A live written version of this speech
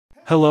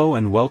Hello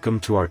and welcome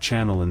to our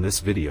channel. In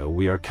this video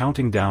we are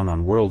counting down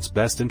on world's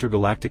best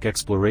intergalactic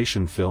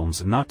exploration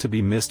films not to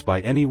be missed by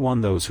anyone.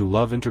 Those who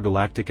love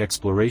intergalactic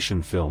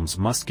exploration films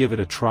must give it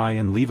a try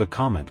and leave a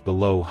comment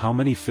below how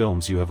many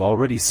films you have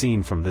already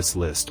seen from this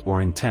list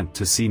or intent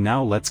to see.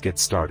 Now let's get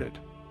started.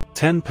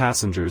 10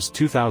 Passengers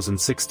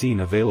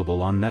 2016,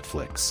 available on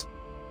Netflix.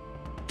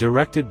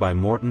 Directed by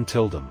Morton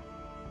Tildum.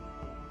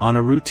 On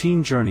a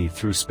routine journey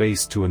through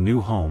space to a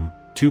new home,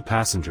 two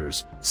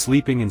passengers,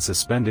 sleeping in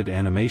suspended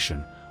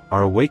animation,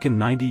 are awakened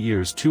 90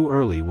 years too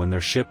early when their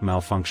ship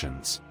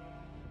malfunctions.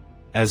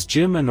 As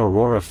Jim and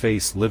Aurora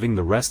face living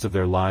the rest of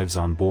their lives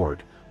on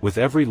board, with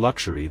every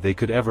luxury they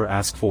could ever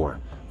ask for,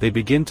 they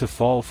begin to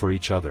fall for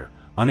each other,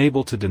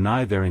 unable to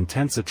deny their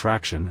intense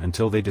attraction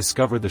until they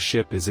discover the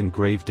ship is in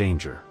grave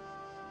danger.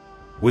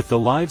 With the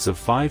lives of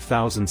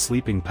 5,000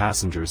 sleeping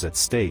passengers at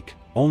stake,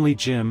 only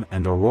Jim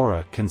and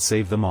Aurora can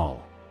save them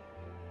all.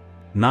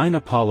 9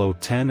 Apollo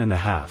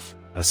 10½,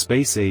 A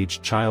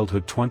Space-Age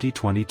Childhood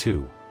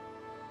 2022.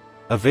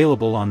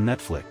 Available on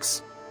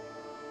Netflix.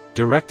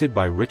 Directed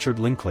by Richard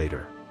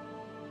Linklater.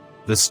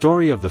 The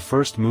story of the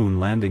first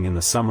moon landing in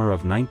the summer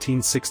of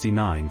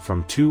 1969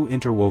 from two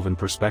interwoven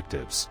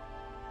perspectives.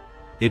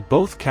 It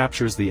both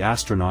captures the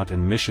astronaut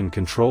and mission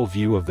control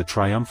view of the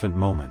triumphant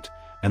moment,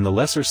 and the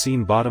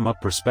lesser-seen bottom-up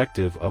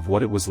perspective of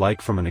what it was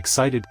like from an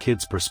excited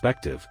kid's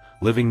perspective,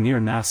 living near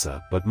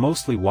NASA but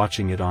mostly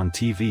watching it on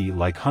TV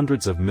like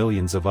hundreds of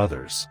millions of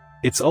others.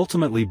 It's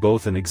ultimately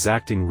both an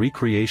exacting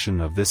recreation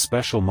of this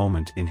special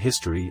moment in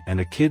history and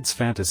a kid's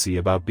fantasy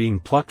about being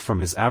plucked from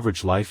his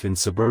average life in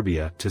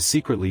suburbia to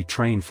secretly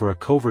train for a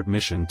covert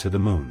mission to the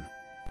moon.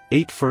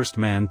 8 First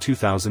Man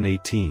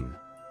 2018.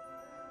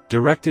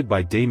 Directed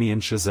by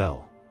Damien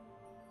Chazelle.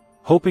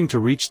 Hoping to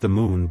reach the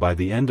moon by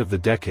the end of the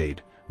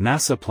decade,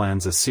 NASA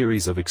plans a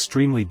series of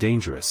extremely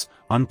dangerous,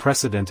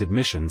 unprecedented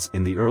missions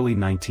in the early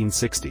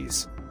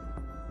 1960s.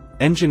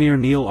 Engineer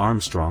Neil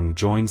Armstrong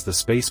joins the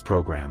space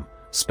program,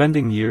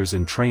 spending years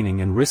in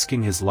training and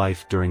risking his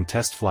life during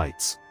test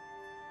flights.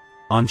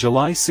 On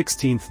July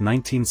 16,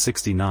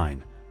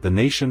 1969, the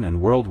nation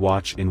and world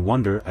watch in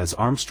wonder as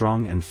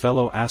Armstrong and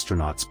fellow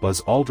astronauts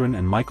Buzz Aldrin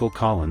and Michael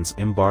Collins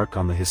embark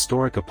on the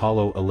historic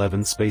Apollo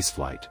 11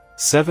 spaceflight.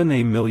 7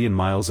 A Million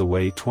Miles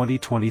Away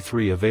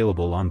 2023,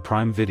 available on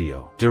Prime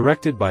Video.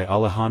 Directed by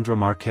Alejandra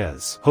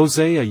Marquez.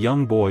 Jose, a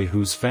young boy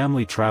whose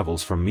family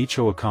travels from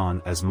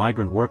Michoacan as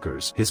migrant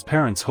workers, his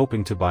parents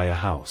hoping to buy a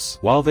house.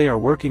 While they are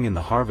working in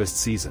the harvest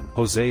season,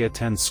 Jose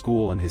attends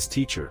school and his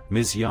teacher,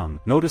 Ms. Young,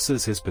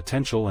 notices his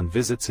potential and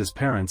visits his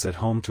parents at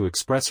home to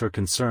express her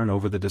concern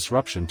over the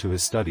disruption to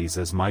his studies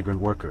as migrant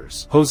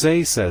workers.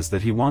 Jose says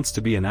that he wants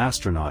to be an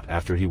astronaut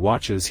after he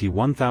watches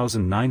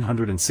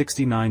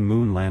 1,969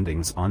 moon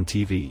landings on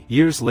TV.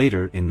 Years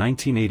later, in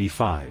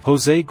 1985,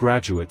 Jose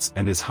graduates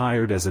and is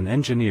hired as an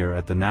engineer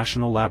at the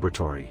National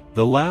Laboratory.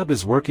 The lab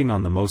is working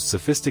on the most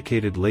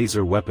sophisticated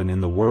laser weapon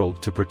in the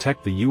world to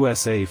protect the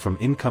USA from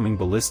incoming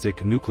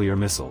ballistic nuclear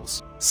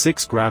missiles.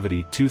 6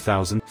 Gravity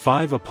 2000.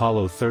 5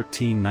 Apollo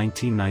 13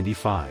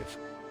 1995.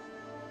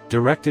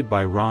 Directed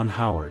by Ron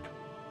Howard.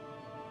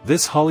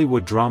 This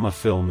Hollywood drama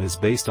film is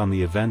based on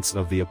the events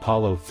of the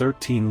Apollo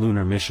 13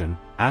 lunar mission.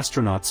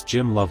 Astronauts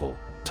Jim Lovell,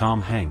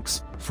 Tom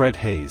Hanks, Fred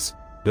Haise,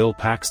 Bill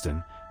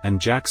Paxton, and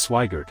Jack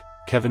Swigert,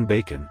 Kevin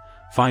Bacon,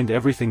 find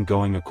everything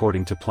going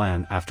according to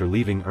plan after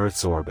leaving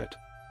Earth's orbit.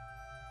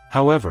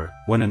 However,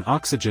 when an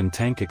oxygen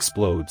tank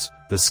explodes,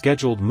 the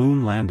scheduled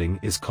moon landing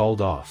is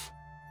called off.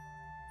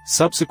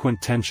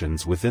 Subsequent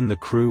tensions within the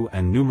crew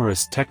and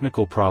numerous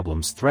technical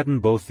problems threaten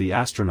both the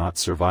astronauts'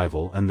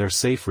 survival and their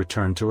safe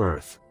return to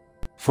Earth.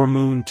 For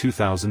Moon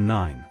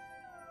 2009.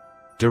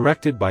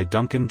 Directed by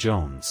Duncan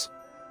Jones.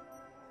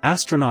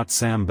 Astronaut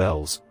Sam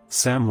Bell's,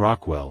 Sam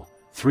Rockwell,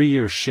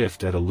 3-year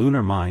shift at a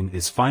lunar mine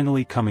is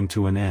finally coming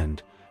to an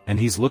end, and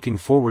he's looking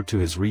forward to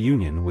his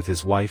reunion with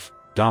his wife,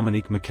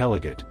 Dominique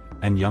McElligott,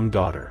 and young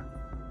daughter.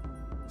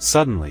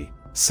 Suddenly,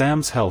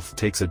 Sam's health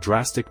takes a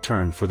drastic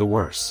turn for the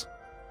worse.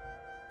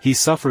 He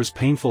suffers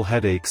painful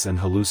headaches and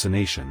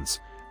hallucinations,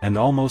 and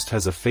almost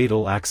has a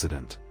fatal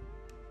accident.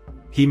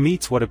 He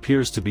meets what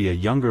appears to be a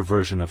younger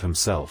version of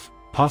himself,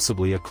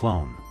 possibly a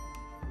clone.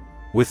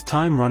 With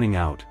time running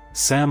out,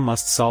 Sam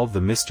must solve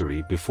the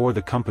mystery before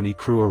the company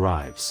crew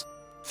arrives.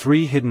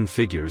 3 Hidden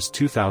Figures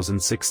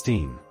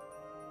 2016.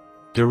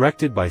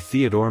 Directed by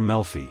Theodore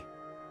Melfi.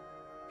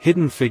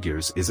 Hidden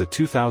Figures is a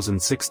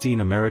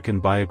 2016 American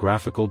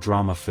biographical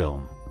drama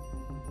film.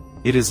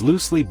 It is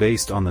loosely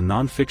based on the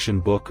non-fiction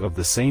book of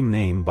the same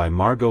name by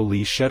Margot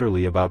Lee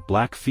Shetterly about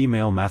black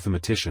female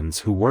mathematicians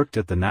who worked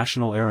at the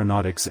National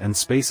Aeronautics and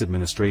Space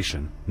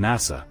Administration,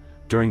 NASA,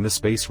 during the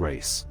space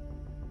race.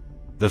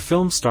 The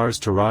film stars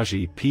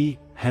Taraji P.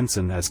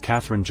 Henson as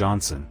Katherine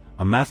Johnson,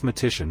 a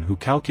mathematician who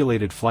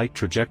calculated flight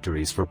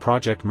trajectories for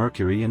Project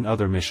Mercury and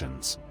other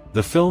missions.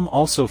 The film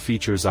also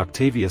features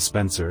Octavia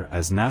Spencer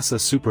as NASA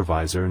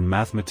supervisor and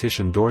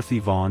mathematician Dorothy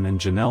Vaughan and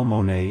Janelle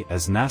Monáe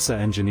as NASA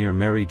engineer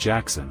Mary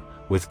Jackson,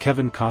 with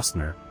Kevin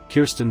Costner,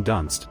 Kirsten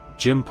Dunst,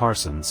 Jim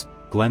Parsons,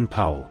 Glenn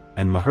Powell,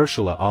 and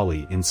Mahershala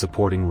Ali in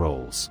supporting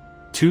roles.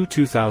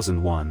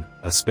 2001,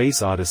 A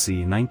Space Odyssey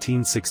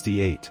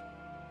 1968.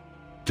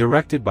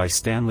 Directed by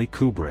Stanley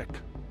Kubrick.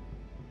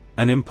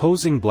 An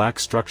imposing black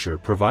structure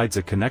provides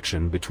a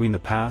connection between the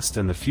past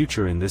and the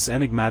future in this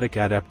enigmatic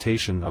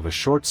adaptation of a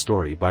short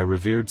story by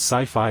revered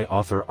sci-fi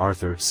author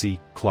Arthur C.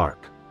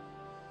 Clarke.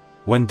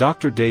 When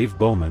Dr. Dave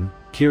Bowman,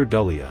 Keir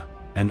Dullea,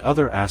 and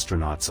other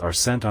astronauts are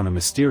sent on a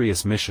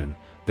mysterious mission,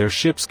 their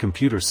ship's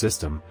computer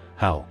system,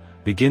 HAL,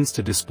 begins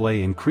to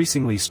display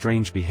increasingly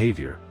strange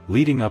behavior,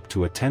 leading up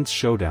to a tense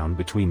showdown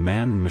between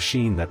man and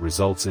machine that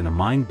results in a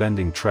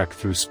mind-bending trek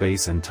through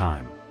space and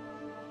time.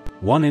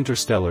 1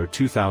 Interstellar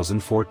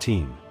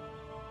 2014.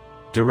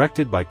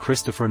 Directed by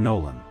Christopher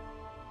Nolan.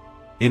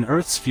 In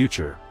Earth's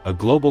future, a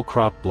global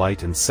crop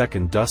blight and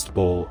second dust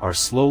bowl are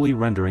slowly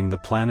rendering the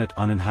planet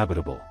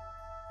uninhabitable.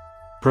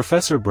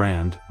 Professor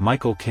Brand,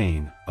 Michael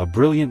Caine, a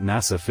brilliant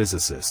NASA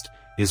physicist,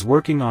 is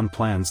working on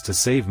plans to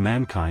save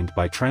mankind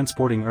by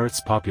transporting Earth's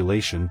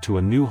population to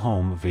a new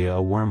home via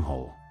a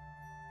wormhole.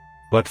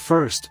 But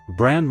first,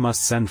 Brand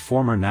must send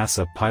former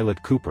NASA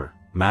pilot Cooper,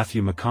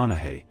 Matthew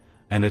McConaughey,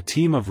 and a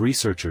team of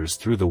researchers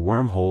through the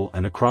wormhole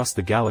and across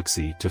the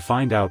galaxy to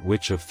find out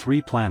which of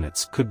 3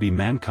 planets could be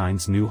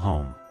mankind's new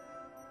home.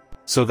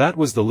 So that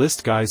was the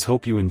list, guys.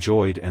 Hope you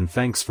enjoyed, and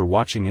thanks for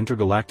watching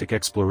Intergalactic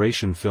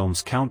Exploration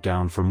Films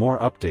Countdown. For more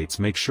updates,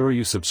 make sure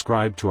you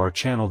subscribe to our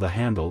channel. The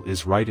handle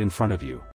is right in front of you.